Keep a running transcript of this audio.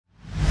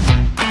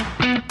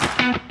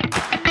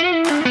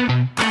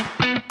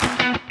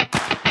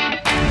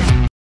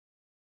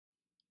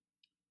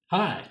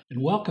Hi,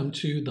 and welcome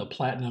to the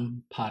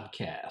Platinum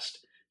Podcast.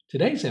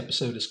 Today's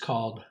episode is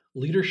called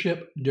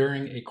Leadership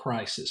During a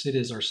Crisis. It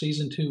is our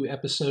season 2,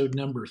 episode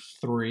number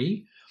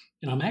 3,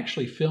 and I'm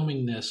actually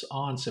filming this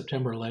on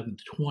September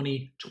 11th,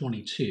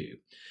 2022.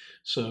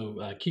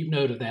 So keep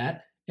note of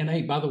that. And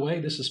hey, by the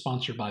way, this is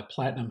sponsored by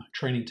Platinum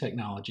Training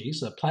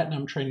Technologies.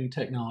 Platinum Training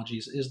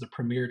Technologies is the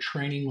premier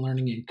training,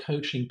 learning, and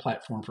coaching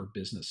platform for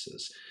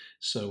businesses.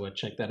 So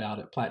check that out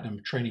at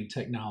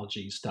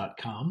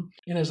platinumtrainingtechnologies.com.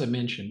 And as I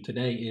mentioned,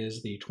 today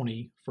is the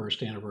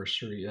 21st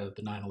anniversary of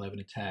the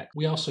 9/11 attack.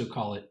 We also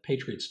call it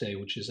Patriots Day,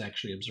 which is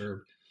actually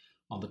observed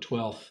on the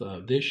 12th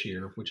of this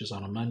year, which is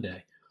on a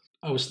Monday.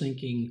 I was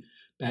thinking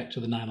back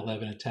to the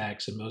 9/11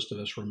 attacks, and most of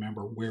us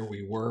remember where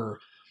we were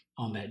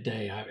on that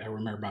day. I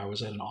remember I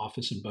was at an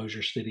office in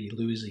Bossier City,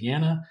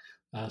 Louisiana.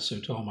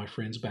 So to all my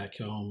friends back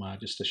home,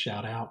 just a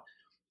shout out.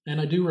 And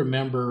I do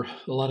remember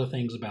a lot of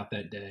things about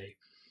that day.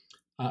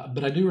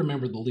 But I do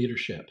remember the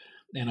leadership.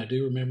 And I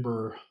do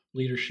remember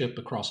leadership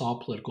across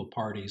all political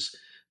parties,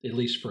 at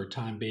least for a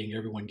time being.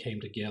 Everyone came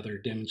together,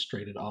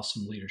 demonstrated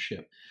awesome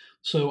leadership.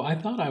 So I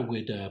thought I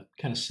would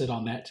kind of sit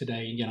on that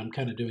today. Again, I'm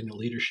kind of doing a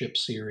leadership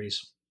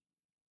series.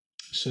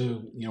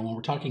 So, when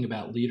we're talking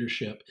about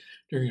leadership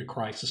during a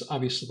crisis,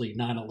 obviously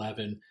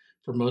 9/11,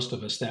 for most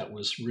of us, that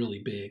was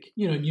really big.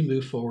 You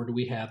move forward,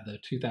 we have the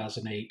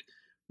 2008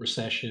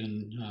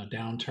 recession,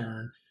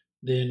 downturn,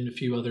 then a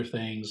few other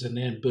things, and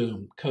then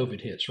boom,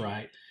 COVID hits,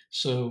 right?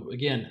 So,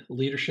 again,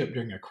 leadership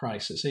during a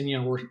crisis. And,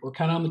 we're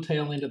kind of on the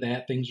tail end of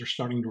that. Things are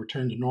starting to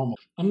return to normal.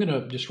 I'm going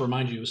to just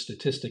remind you of a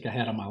statistic I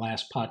had on my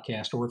last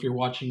podcast, or if you're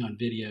watching on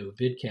video,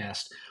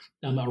 vidcast.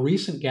 A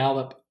recent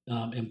Gallup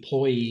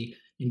employee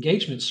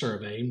engagement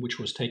survey, which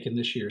was taken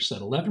this year,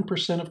 said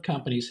 11% of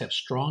companies have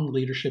strong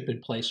leadership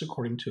in place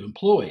according to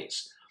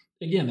employees.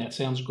 Again, that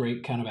sounds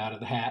great, kind of out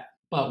of the hat.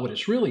 But what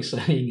it's really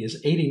saying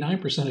is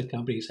 89% of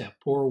companies have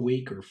poor,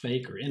 weak, or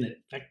fake, or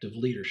ineffective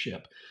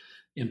leadership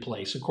in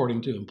place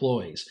according to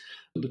employees.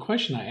 The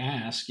question I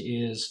ask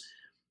is,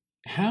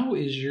 how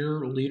is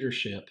your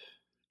leadership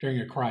during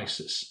a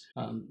crisis?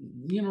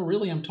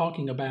 Really, I'm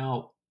talking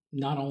about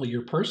not only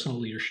your personal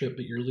leadership,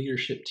 but your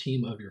leadership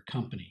team of your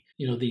company,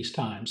 these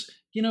times.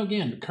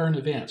 Again, current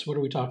events, what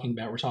are we talking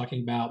about? We're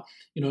talking about,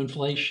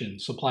 inflation,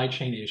 supply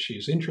chain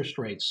issues, interest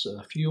rates,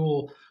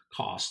 fuel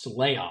costs,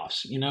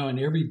 layoffs, and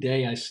every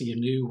day I see a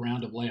new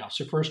round of layoffs.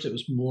 So first it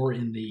was more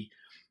in the,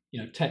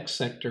 tech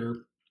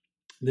sector,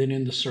 then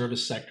in the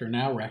service sector.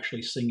 Now we're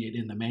actually seeing it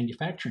in the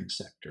manufacturing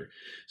sector.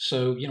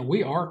 So,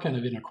 we are kind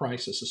of in a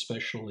crisis,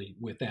 especially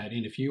with that.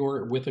 And if you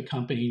are with a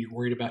company, you're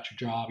worried about your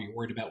job, you're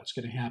worried about what's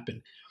going to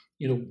happen,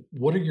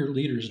 what are your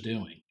leaders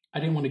doing? I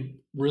didn't want to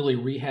really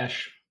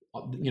rehash,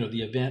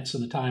 the events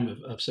in the time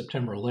of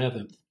September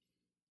 11th,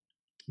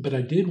 but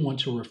I did want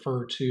to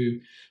refer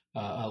to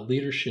a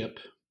leadership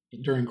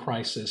during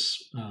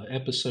crisis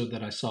episode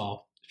that I saw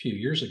a few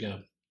years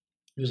ago.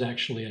 It was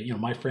actually,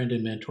 my friend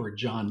and mentor,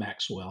 John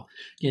Maxwell.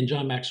 Again,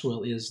 John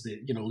Maxwell is the,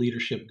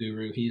 leadership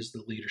guru. He is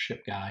the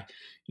leadership guy.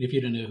 And if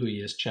you don't know who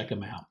he is, check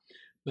him out.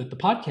 But the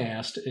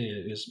podcast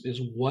is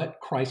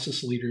What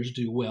Crisis Leaders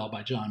Do Well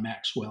by John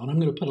Maxwell. And I'm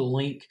going to put a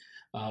link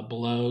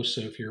below.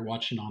 So if you're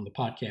watching on the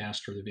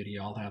podcast or the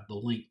video, I'll have the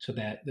link to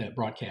that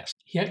broadcast.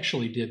 He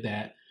actually did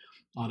that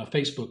on a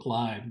Facebook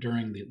Live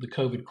during the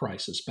COVID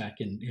crisis back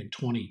in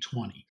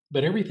 2020.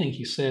 But everything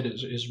he said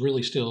is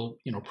really still,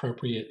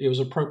 appropriate. It was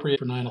appropriate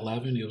for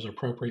 9/11. It was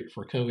appropriate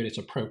for COVID. It's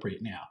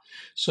appropriate now.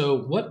 So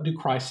what do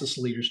crisis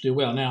leaders do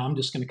well? Now, I'm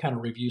just going to kind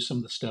of review some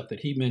of the stuff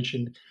that he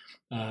mentioned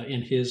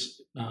in his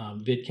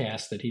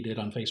vidcast that he did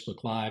on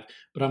Facebook Live,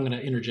 but I'm going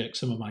to interject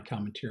some of my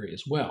commentary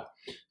as well.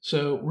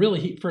 So really,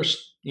 he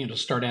first, to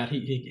start out,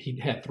 he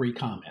had 3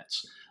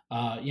 comments.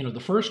 The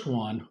first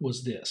one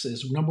was this,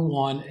 is number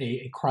one,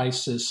 a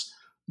crisis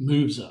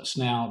moves us.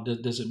 Now,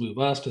 does it move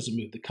us? Does it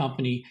move the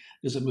company?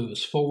 Does it move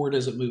us forward?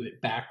 Does it move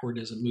it backward?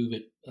 Does it move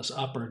us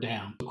up or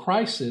down? The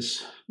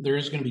crisis, there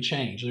is going to be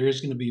change. There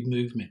is going to be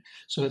movement.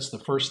 So that's the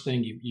first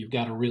thing you've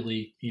got to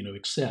really,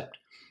 accept.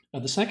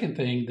 The second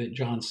thing that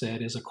John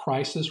said is a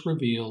crisis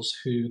reveals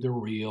who the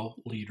real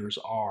leaders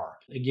are.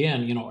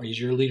 Again, is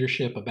your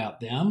leadership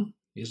about them?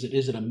 Is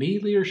it a me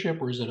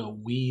leadership or is it a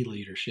we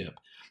leadership?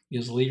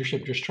 Is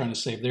leadership just trying to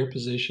save their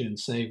position and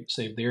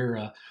save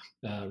their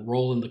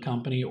role in the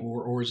company,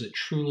 or is it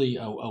truly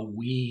a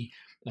we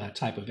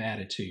type of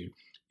attitude?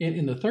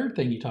 And the third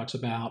thing he talks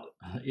about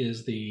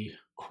is a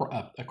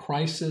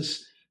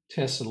crisis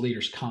tests a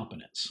leader's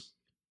competence.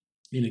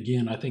 And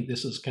again, I think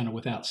this is kind of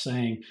without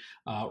saying,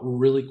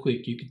 really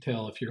quick, you can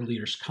tell if your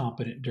leader's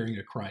competent during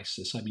a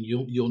crisis. I mean,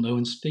 you'll know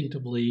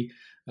instinctively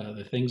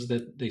the things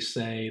that they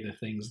say, the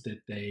things that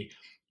they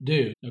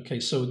do.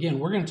 Okay, so again,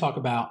 we're going to talk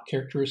about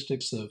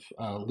characteristics of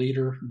a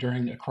leader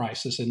during a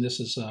crisis. And this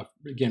is,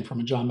 again, from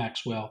a John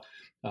Maxwell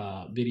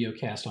video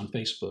cast on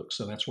Facebook.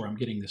 So that's where I'm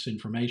getting this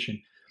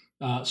information.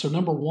 So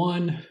number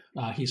one,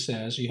 he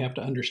says, you have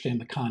to understand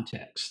the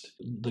context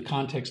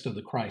of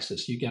the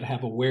crisis. You got to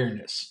have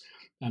awareness.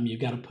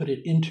 You've got to put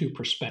it into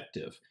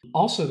perspective.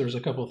 Also, there's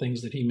a couple of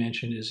things that he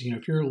mentioned is,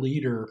 if you're a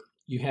leader,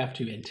 you have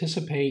to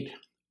anticipate,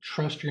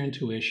 trust your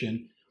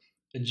intuition,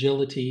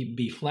 agility,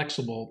 be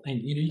flexible,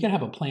 and you got to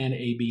have a plan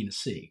A, B, and a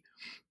C.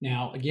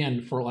 Now,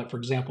 again, for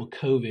example,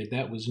 COVID,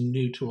 that was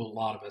new to a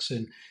lot of us,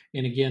 and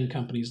again,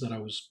 companies that I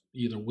was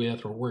either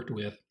with or worked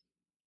with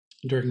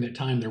during that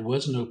time, there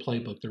was no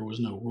playbook, there was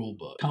no rule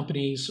book.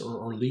 Companies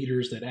or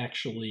leaders that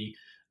actually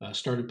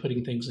started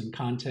putting things in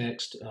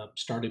context,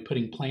 started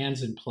putting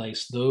plans in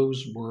place,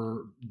 those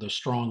were the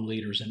strong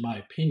leaders, in my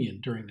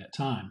opinion, during that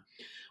time.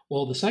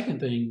 Well, the second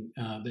thing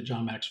that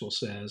John Maxwell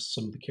says,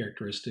 some of the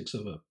characteristics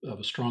of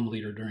a strong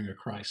leader during a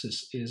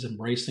crisis, is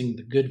embracing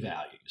the good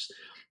values.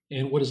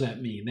 And what does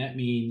that mean? That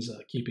means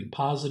keeping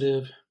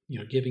positive,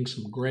 giving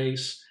some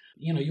grace.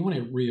 You want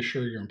to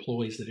reassure your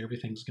employees that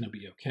everything's going to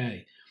be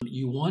okay.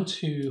 You want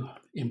to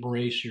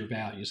embrace your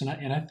values. And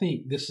I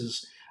think this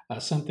is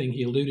something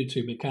he alluded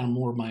to, but kind of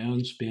more of my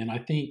own spin. I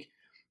think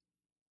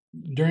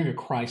during a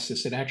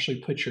crisis, it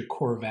actually puts your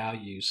core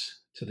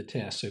values to the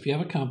test. So if you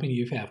have a company,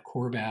 you have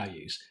core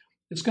values,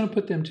 it's going to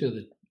put them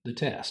to the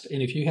test.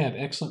 And if you have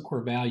excellent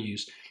core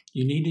values,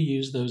 you need to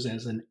use those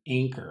as an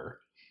anchor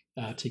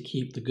to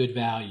keep the good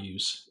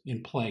values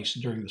in place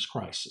during this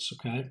crisis,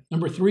 okay?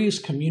 Number 3 is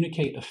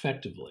communicate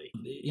effectively.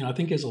 I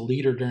think as a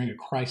leader during a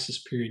crisis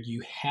period,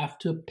 you have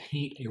to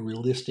paint a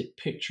realistic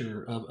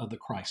picture of the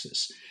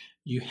crisis.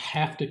 You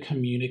have to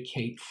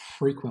communicate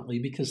frequently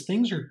because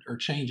things are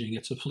changing.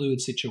 It's a fluid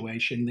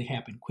situation. They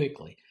happen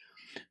quickly.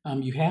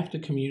 You have to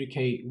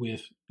communicate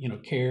with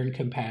care and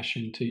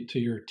compassion to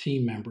your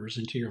team members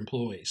and to your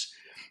employees.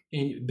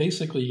 And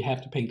basically, you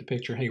have to paint the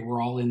picture, hey,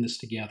 we're all in this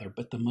together.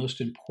 But the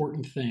most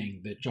important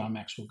thing that John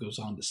Maxwell goes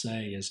on to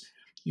say is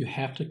you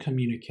have to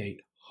communicate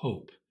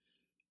hope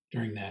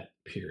during that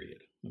period.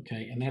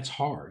 Okay. And that's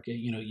hard.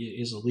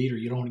 As a leader,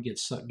 you don't want to get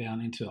sucked down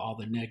into all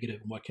the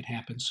negative and what could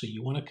happen. So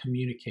you want to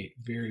communicate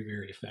very,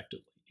 very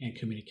effectively and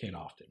communicate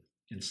often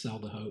and sell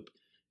the hope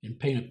and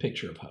paint a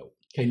picture of hope.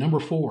 Okay. Number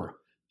 4,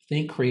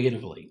 think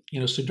creatively.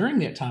 So during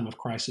that time of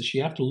crisis,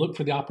 you have to look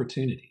for the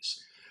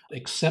opportunities,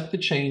 accept the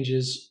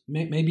changes.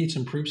 Maybe it's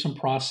improve some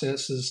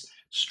processes,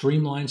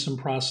 streamline some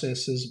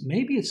processes.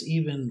 Maybe it's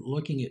even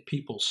looking at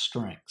people's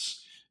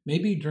strengths.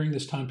 Maybe during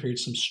this time period,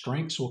 some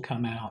strengths will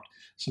come out,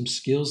 some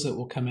skills that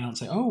will come out and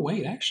say, oh,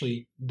 wait,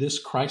 actually, this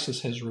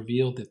crisis has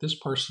revealed that this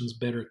person's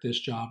better at this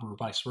job or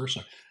vice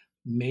versa.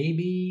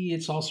 Maybe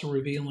it's also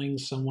revealing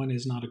someone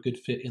is not a good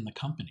fit in the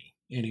company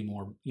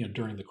anymore,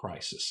 during the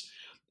crisis.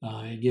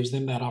 It gives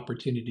them that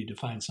opportunity to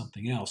find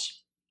something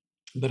else.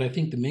 But I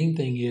think the main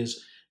thing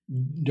is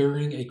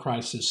during a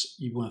crisis,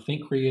 you want to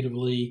think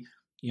creatively.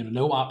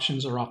 No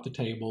options are off the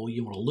table.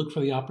 You want to look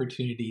for the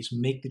opportunities,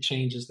 make the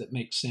changes that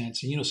make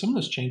sense. And, some of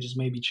those changes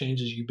may be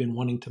changes you've been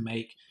wanting to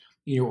make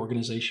in your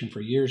organization for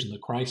years. And the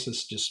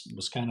crisis just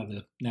was kind of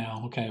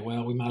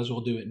we might as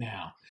well do it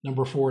now.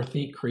 Number 4,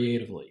 think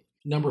creatively.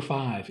 Number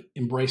 5,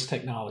 embrace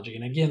technology.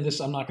 And again,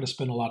 I'm not going to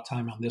spend a lot of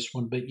time on this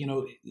one, but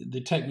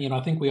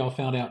I think we all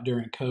found out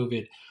during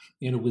COVID,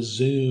 with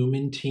Zoom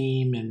and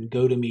Team and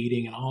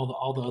GoToMeeting and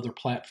all the other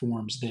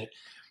platforms that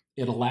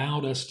it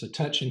allowed us to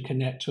touch and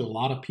connect to a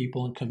lot of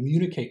people and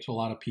communicate to a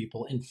lot of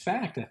people. In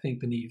fact, I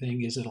think the neat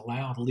thing is it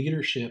allowed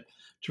leadership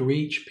to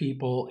reach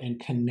people and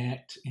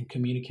connect and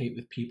communicate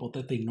with people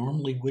that they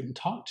normally wouldn't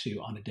talk to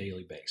on a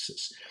daily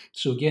basis.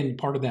 So again,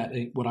 part of that,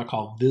 what I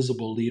call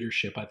visible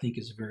leadership, I think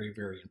is very,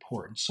 very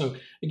important. So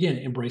again,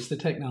 embrace the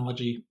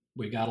technology.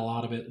 We got a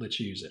lot of it. Let's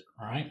use it.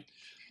 All right.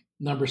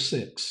 Number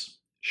 6,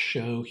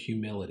 show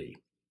humility.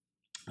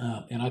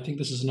 And I think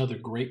this is another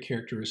great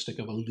characteristic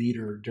of a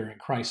leader during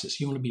crisis.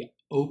 You want to be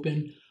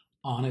open,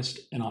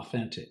 honest, and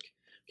authentic.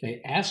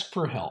 Okay, ask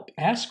for help,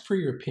 ask for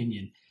your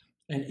opinion,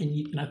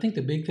 and I think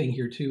the big thing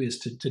here too is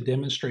to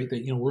demonstrate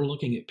that we're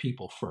looking at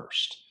people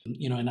first.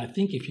 And I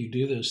think if you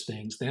do those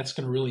things, that's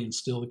going to really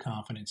instill the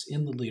confidence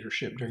in the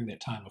leadership during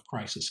that time of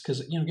crisis.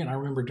 Because again, I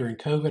remember during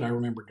COVID, I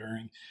remember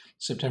during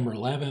September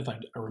 11th,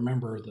 I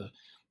remember the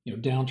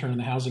downturn in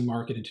the housing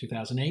market in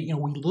 2008.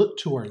 We looked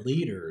to our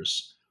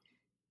leaders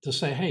to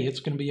say, hey,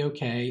 it's going to be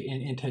okay,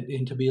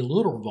 and to be a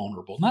little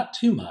vulnerable, not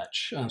too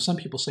much. Some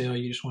people say, oh,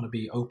 you just want to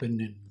be open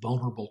and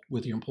vulnerable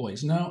with your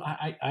employees. No,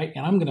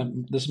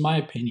 this is my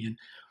opinion,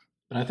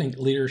 but I think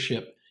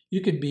leadership,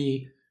 you could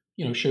be,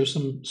 show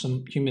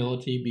some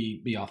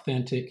humility, be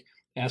authentic,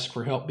 ask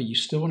for help, but you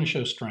still want to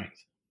show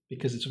strength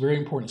because it's very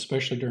important,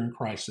 especially during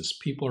crisis.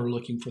 People are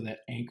looking for that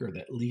anchor,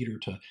 that leader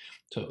to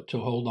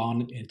hold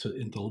on and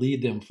to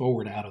lead them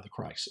forward out of the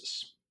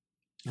crisis.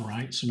 All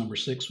right. So number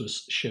 6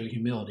 was show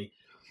humility.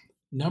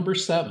 Number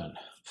 7,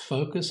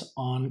 focus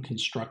on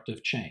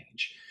constructive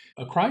change.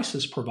 A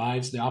crisis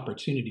provides the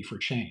opportunity for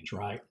change,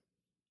 right?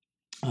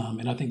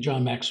 And I think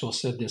John Maxwell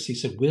said this. He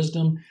said,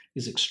 wisdom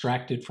is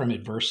extracted from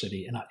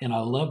adversity. And I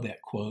love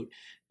that quote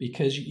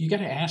because you got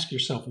to ask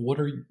yourself, what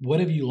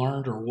have you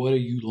learned or what are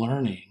you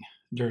learning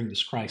during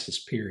this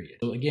crisis period?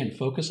 So again,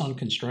 focus on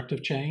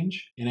constructive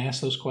change and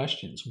ask those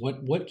questions.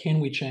 What can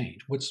we change?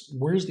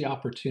 Where's the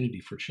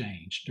opportunity for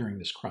change during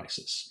this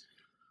crisis?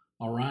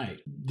 All right.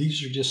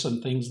 These are just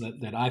some things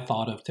that I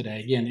thought of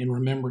today. Again, in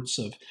remembrance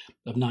of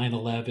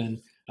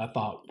 9/11, I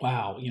thought,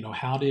 wow,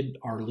 how did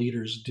our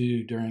leaders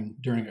do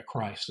during a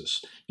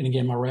crisis? And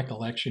again, my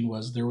recollection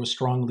was there was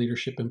strong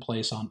leadership in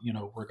place on,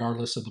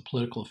 regardless of the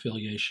political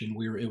affiliation.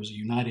 It was a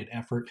united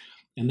effort,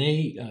 and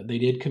they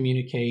did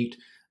communicate.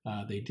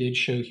 They did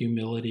show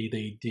humility.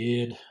 They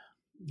did,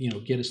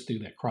 get us through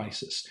that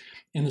crisis.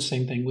 And the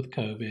same thing with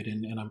COVID,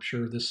 and I'm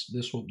sure this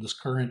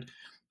current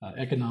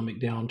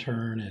economic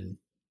downturn and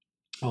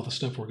all the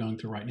stuff we're going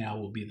through right now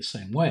will be the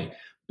same way.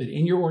 But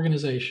in your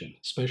organization,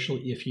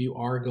 especially if you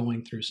are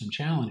going through some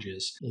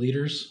challenges,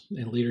 leaders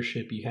and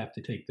leadership, you have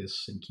to take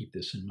this and keep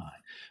this in mind.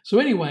 So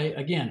anyway,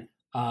 again,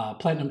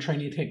 Platinum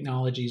Training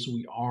Technologies,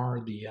 we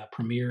are the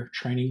premier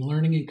training,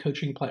 learning, and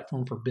coaching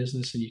platform for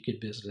business, and you can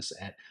visit us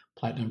at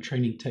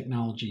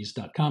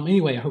platinumtrainingtechnologies.com.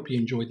 Anyway, I hope you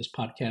enjoyed this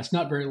podcast.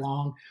 Not very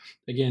long.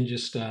 Again,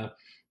 just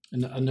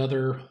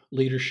another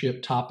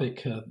leadership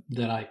topic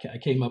that I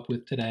came up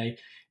with today.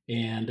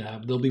 And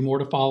there'll be more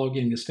to follow,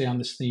 again, to stay on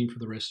this theme for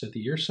the rest of the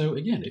year. So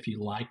again, if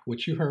you like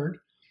what you heard,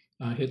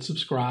 hit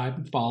subscribe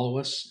and follow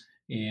us,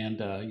 and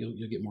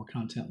you'll get more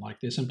content like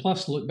this. And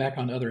plus, look back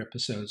on other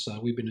episodes.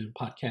 We've been doing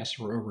podcasts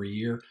for over a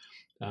year.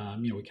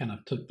 We kind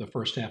of took the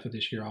first half of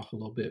this year off a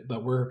little bit,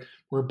 but we're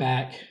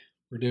back.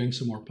 We're doing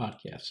some more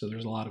podcasts. So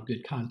there's a lot of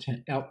good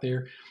content out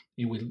there,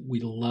 and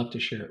we'd love to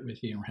share it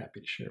with you, and we're happy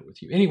to share it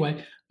with you.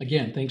 Anyway,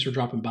 again, thanks for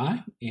dropping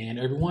by, and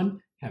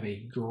everyone, have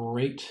a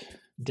great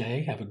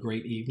day, have a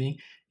great evening,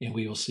 and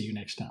we will see you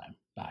next time.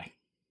 Bye.